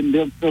frustrated and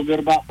didn't feel good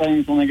about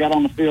things when they got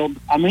on the field?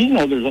 I mean,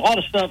 there's a lot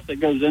of stuff that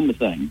goes into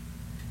things.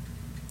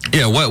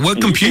 Yeah, what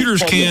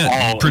computers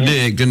can't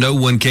predict and no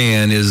one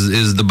can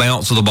is the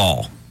bounce of the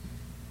ball.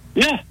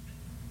 Yeah.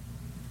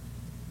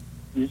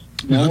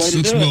 No way to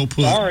that's do well it.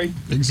 put. Sorry.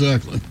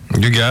 Exactly.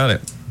 You got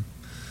it.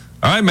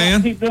 All right,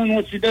 man. Keep doing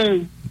what you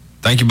do.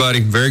 Thank you, buddy.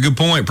 Very good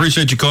point.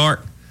 Appreciate you,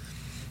 Clark.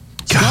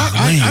 Scott,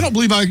 I don't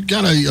believe I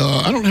got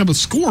I don't have a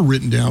score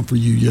written down for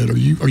you yet. Are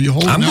you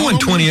holding? I'm going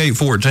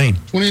 28-14.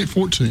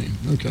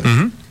 28-14. Okay.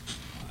 Mm-hmm.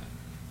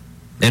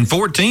 And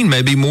 14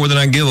 may be more than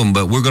I give them,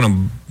 but we're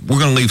gonna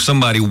leave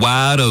somebody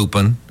wide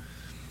open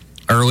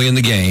early in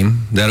the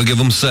game. That'll give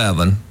them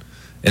 7,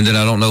 and then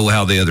I don't know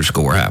how the other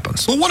score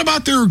happens. Well, what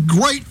about their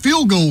great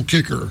field goal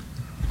kicker?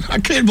 I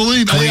can't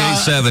believe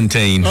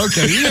 28-17.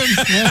 Okay,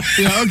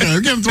 okay. We're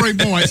giving 3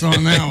 points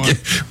on that one.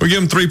 We're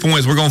giving 3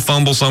 points. We're going to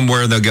fumble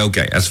somewhere. They'll go,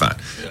 okay, that's fine.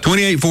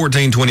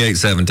 28-14,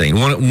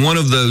 28-17. One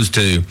of those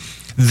two.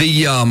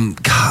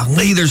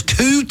 Golly, there's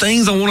 2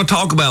 things I want to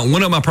talk about.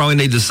 One of them I probably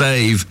need to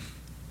save.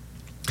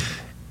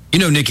 You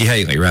know Nikki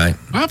Haley, right?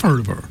 I've heard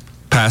of her.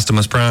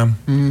 Pastimus Prime.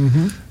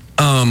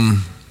 Mm-hmm.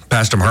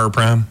 Pastum her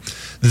Prime.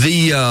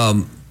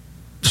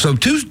 So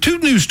two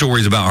news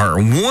stories about her.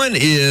 One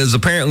is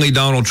apparently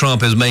Donald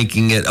Trump is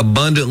making it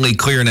abundantly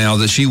clear now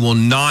that she will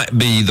not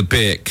be the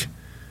pick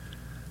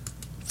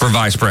for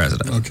vice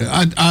president. Okay,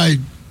 I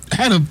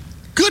had a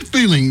good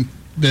feeling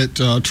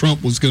that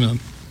Trump was going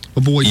to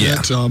avoid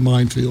that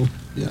minefield.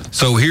 Yeah.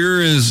 So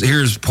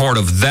here's part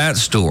of that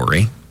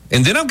story,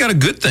 and then I've got a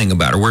good thing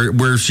about her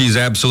where she's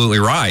absolutely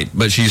right,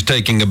 but she's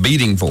taking a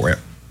beating for it.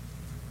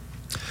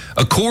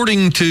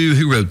 According to,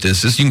 who wrote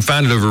this? You can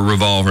find it over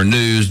Revolver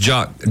News.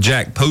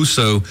 Jack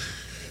Poso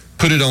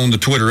put it on the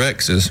Twitter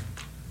X's.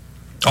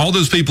 All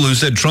those people who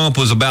said Trump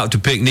was about to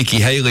pick Nikki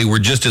Haley were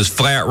just as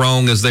flat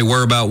wrong as they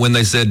were about when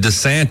they said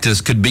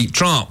DeSantis could beat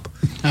Trump.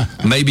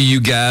 Maybe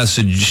you guys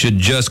should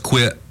just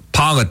quit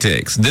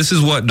politics. This is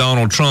what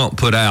Donald Trump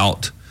put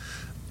out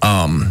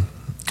on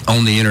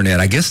the internet.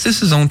 I guess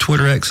this is on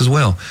Twitter X as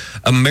well.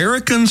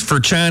 Americans for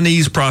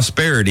Chinese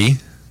Prosperity,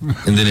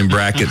 and then in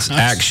brackets,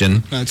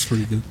 action. That's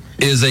pretty good.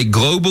 Is a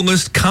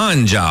globalist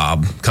con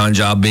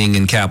job being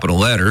in capital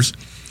letters,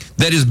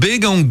 that is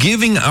big on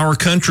giving our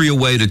country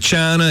away to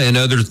China and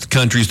other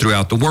countries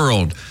throughout the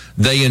world.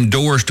 They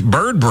endorsed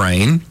Bird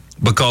Brain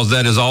because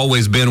that has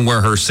always been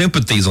where her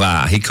sympathies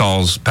lie. He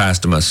calls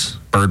Pastimus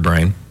Bird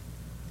Brain.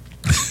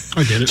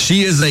 I get it.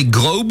 She is a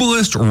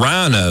globalist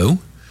rhino,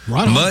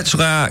 much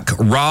like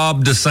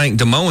Rob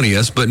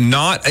DeSanctimonious, but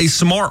not a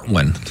smart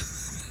one.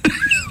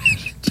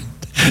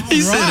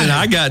 He said, and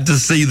I got to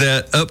see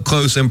that up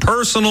close and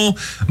personal.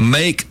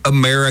 Make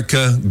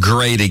America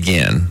great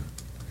again.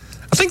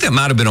 I think that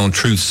might have been on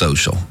Truth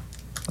Social.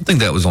 I think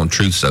that was on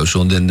Truth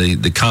Social, and then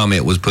the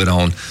comment was put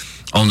on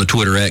the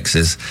Twitter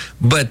X's.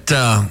 But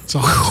it's a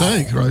hot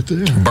take right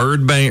there.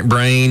 Bird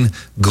brain,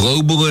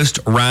 globalist,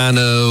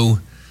 rhino,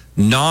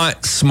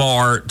 not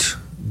smart.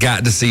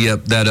 Got to see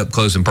that up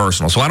close and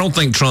personal. So I don't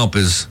think Trump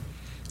is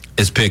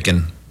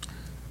picking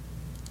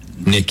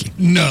Nikki.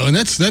 No, and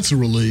that's a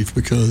relief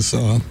because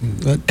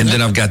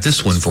then I've got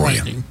this one for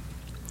you.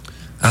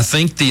 I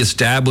think the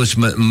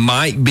establishment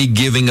might be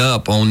giving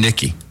up on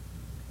Nikki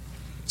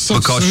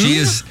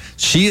because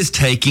she is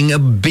taking a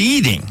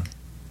beating.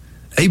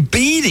 A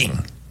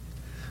beating.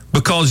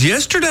 Because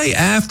yesterday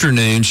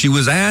afternoon she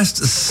was asked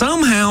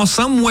somehow,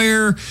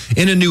 somewhere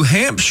in a New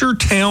Hampshire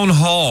town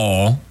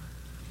hall,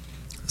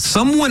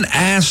 someone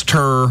asked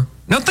her,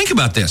 now think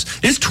about this.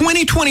 It's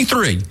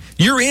 2023.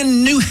 You're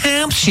in New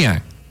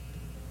Hampshire.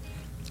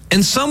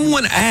 And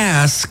someone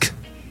asked,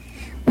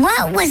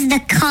 what was the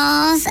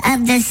cause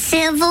of the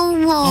Civil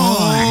War?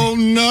 Oh,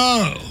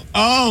 no.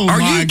 Oh, are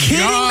my you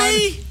kidding God.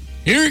 me?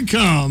 Here it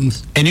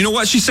comes. And you know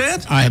what she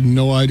said? I have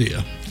no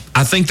idea.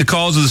 I think the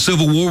cause of the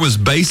Civil War was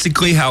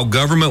basically how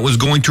government was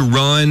going to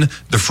run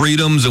the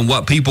freedoms and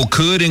what people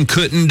could and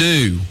couldn't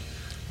do.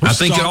 I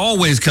think it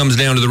always comes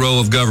down to the role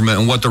of government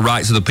and what the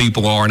rights of the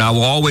people are. And I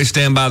will always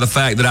stand by the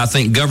fact that I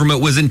think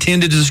government was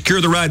intended to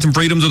secure the rights and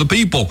freedoms of the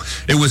people.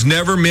 It was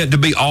never meant to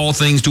be all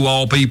things to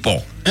all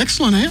people.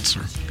 Excellent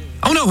answer.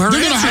 Oh, no, her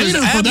answer is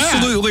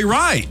absolutely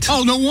right.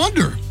 Oh, no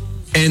wonder.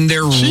 And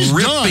they're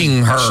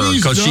ripping her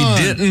because she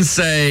didn't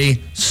say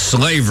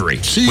slavery.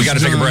 We got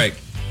to take a break.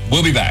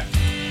 We'll be back.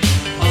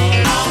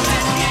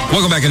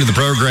 Welcome back into the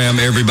program,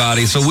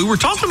 everybody. So we were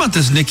talking about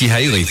this Nikki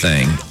Haley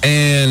thing,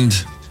 and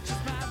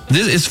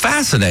it's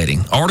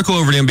fascinating. Article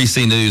over at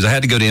NBC News. I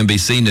had to go to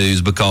NBC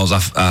News because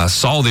I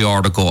saw the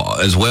article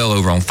as well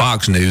over on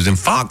Fox News, and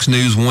Fox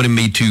News wanted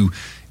me to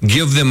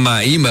give them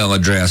my email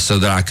address so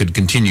that I could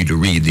continue to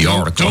read the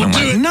article. Don't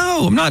do it.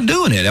 No, I'm not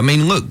doing it. I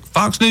mean, look,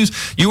 Fox News,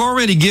 you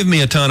already give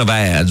me a ton of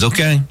ads,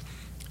 okay?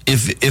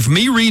 If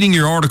me reading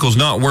your article is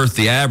not worth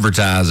the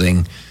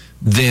advertising,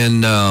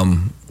 then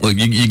look,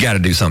 you got to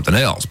do something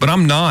else. But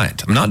I'm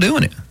not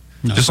doing it.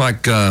 No. Just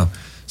like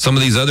some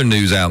of these other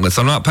news outlets,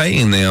 I'm not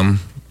paying them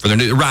for their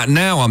news. Right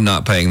now, I'm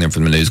not paying them for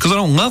the news because I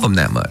don't love them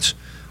that much.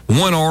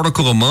 One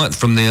article a month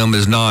from them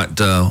is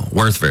not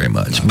worth very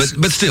much. Nice.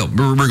 But still,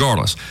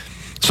 regardless.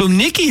 So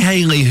Nikki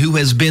Haley, who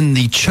has been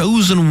the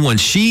chosen one,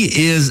 she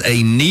is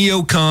a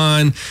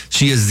neocon.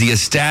 She is the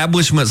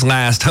establishment's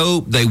last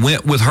hope. They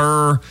went with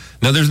her.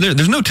 Now,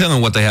 there's no telling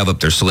what they have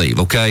up their sleeve,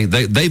 okay?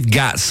 They've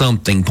got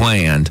something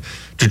planned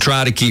to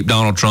try to keep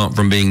Donald Trump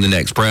from being the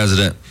next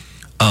president.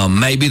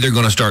 Maybe they're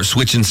going to start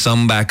switching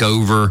some back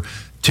over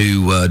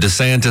to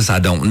DeSantis. I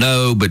don't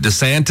know. But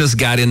DeSantis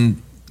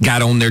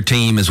got on their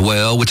team as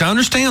well, which I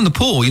understand the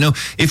pull. You know,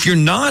 if you're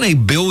not a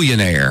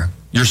billionaire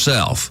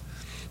yourself,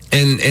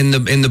 and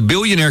the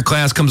billionaire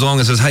class comes along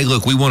and says, hey,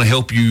 look, we want to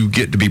help you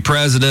get to be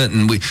president,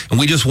 and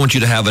we just want you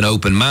to have an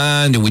open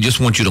mind, and we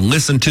just want you to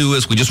listen to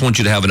us. We just want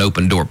you to have an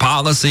open door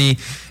policy,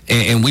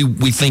 and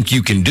we think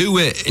you can do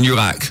it. And you're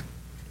like,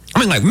 I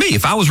mean, like me,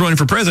 if I was running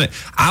for president,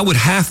 I would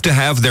have to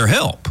have their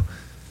help.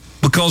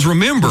 Because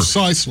remember,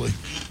 precisely,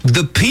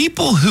 the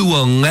people who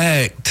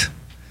elect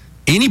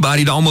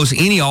anybody to almost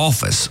any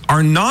office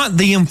are not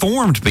the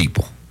informed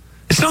people.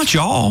 It's not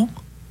y'all.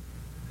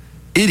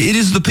 It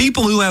is the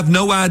people who have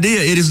no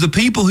idea. It is the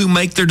people who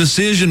make their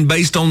decision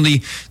based on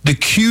the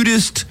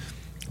cutest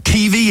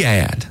TV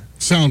ad.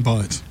 Sound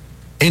bites.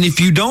 And if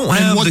you don't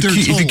have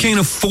if you can't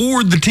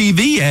afford the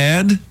TV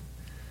ad,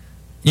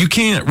 you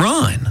can't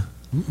run.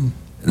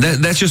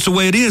 That's just the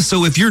way it is.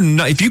 So if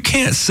you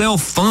can't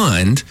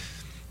self-fund,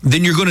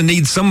 then you're going to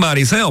need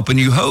somebody's help. And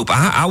you hope.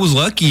 I was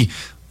lucky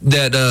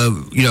that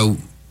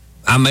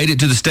I made it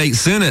to the state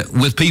Senate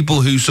with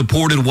people who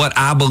supported what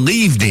I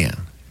believed in.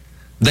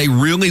 They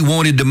really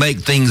wanted to make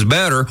things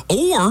better,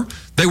 or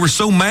they were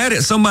so mad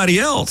at somebody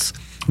else,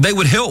 they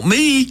would help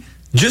me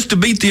just to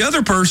beat the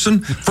other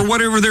person for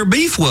whatever their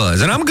beef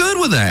was. And I'm good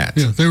with that.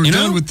 Yeah, they were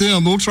done with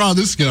them. We'll try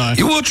this guy.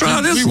 Yeah, we'll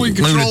try this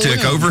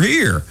lunatic over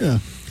here. Yeah.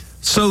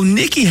 So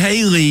Nikki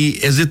Haley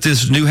is at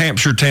this New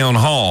Hampshire town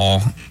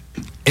hall.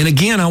 And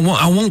again, I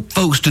want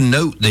folks to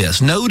note this.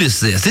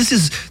 Notice this.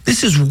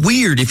 This is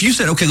weird. If you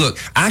said, okay, look,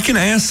 I can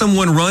ask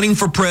someone running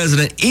for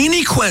president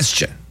any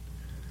question.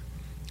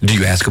 Do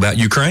you ask about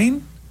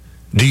Ukraine?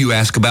 Do you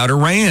ask about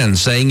Iran,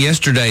 saying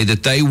yesterday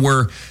that they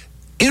were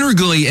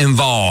integrally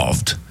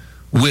involved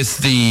with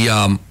the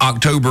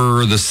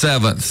October the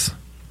 7th?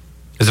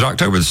 Is it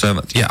October the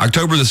 7th? Yeah,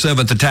 October the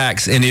 7th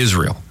attacks in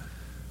Israel.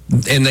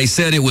 And they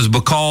said it was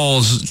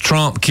because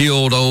Trump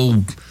killed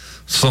old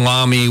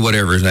Salami,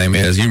 whatever his name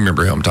is. You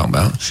remember who I'm talking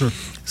about. Sure.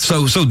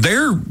 So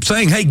they're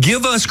saying, hey,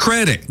 give us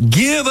credit.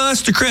 Give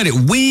us the credit.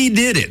 We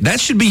did it. That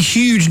should be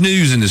huge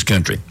news in this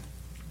country.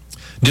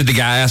 Did the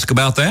guy ask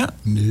about that?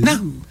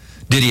 No.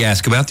 Did he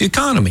ask about the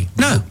economy?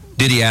 No.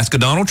 Did he ask a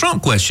Donald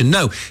Trump question?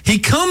 No. He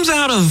comes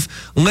out of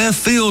left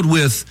field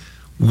with,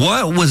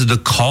 What was the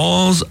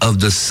cause of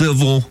the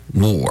Civil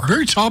War?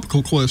 Very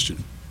topical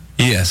question.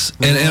 Yes,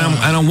 and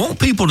I want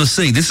people to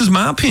see, this is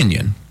my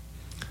opinion,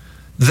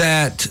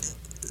 that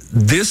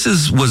this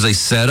was a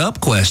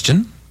set-up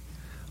question.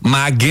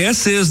 My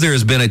guess is there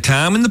has been a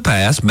time in the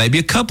past, maybe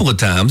a couple of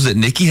times, that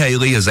Nikki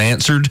Haley has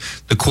answered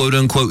the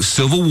quote-unquote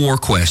Civil War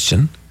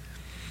question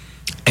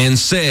and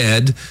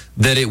said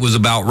that it was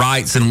about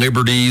rights and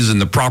liberties and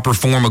the proper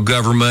form of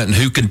government and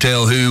who can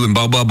tell who and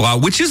blah, blah, blah,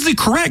 which is the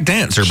correct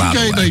answer, by the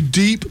way. She gave a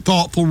deep,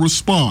 thoughtful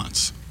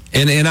response.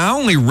 And I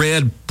only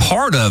read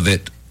part of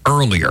it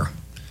earlier.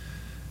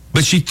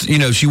 But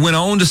she went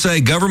on to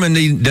say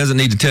government doesn't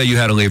need to tell you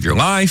how to live your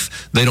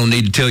life. They don't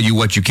need to tell you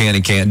what you can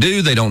and can't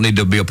do. They don't need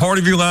to be a part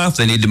of your life.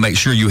 They need to make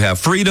sure you have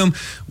freedom.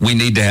 We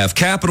need to have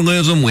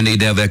capitalism. We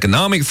need to have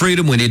economic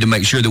freedom. We need to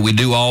make sure that we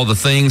do all the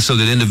things so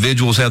that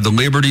individuals have the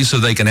liberty so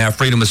they can have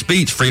freedom of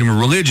speech, freedom of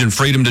religion,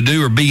 freedom to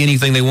do or be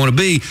anything they want to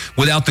be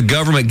without the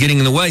government getting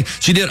in the way.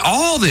 She did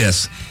all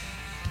this.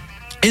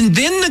 And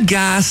then the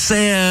guy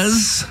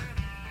says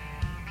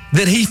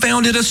that he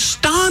found it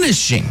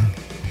astonishing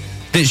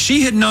that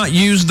she had not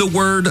used the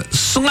word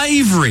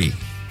slavery.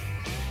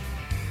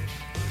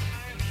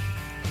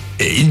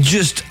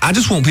 I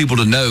just want people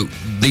to know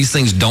these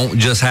things don't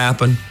just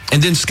happen.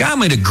 And then Sky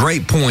made a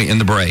great point in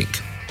the break.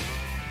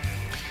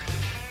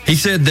 He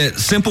said that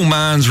simple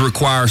minds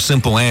require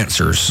simple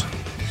answers.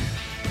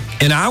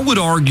 And I would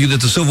argue that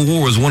the Civil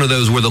War was one of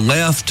those where the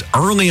left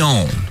early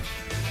on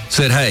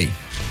said, hey,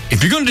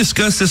 if you're going to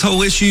discuss this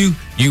whole issue,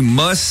 you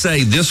must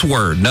say this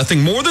word.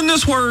 Nothing more than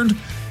this word,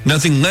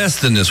 nothing less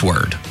than this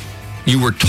word. You were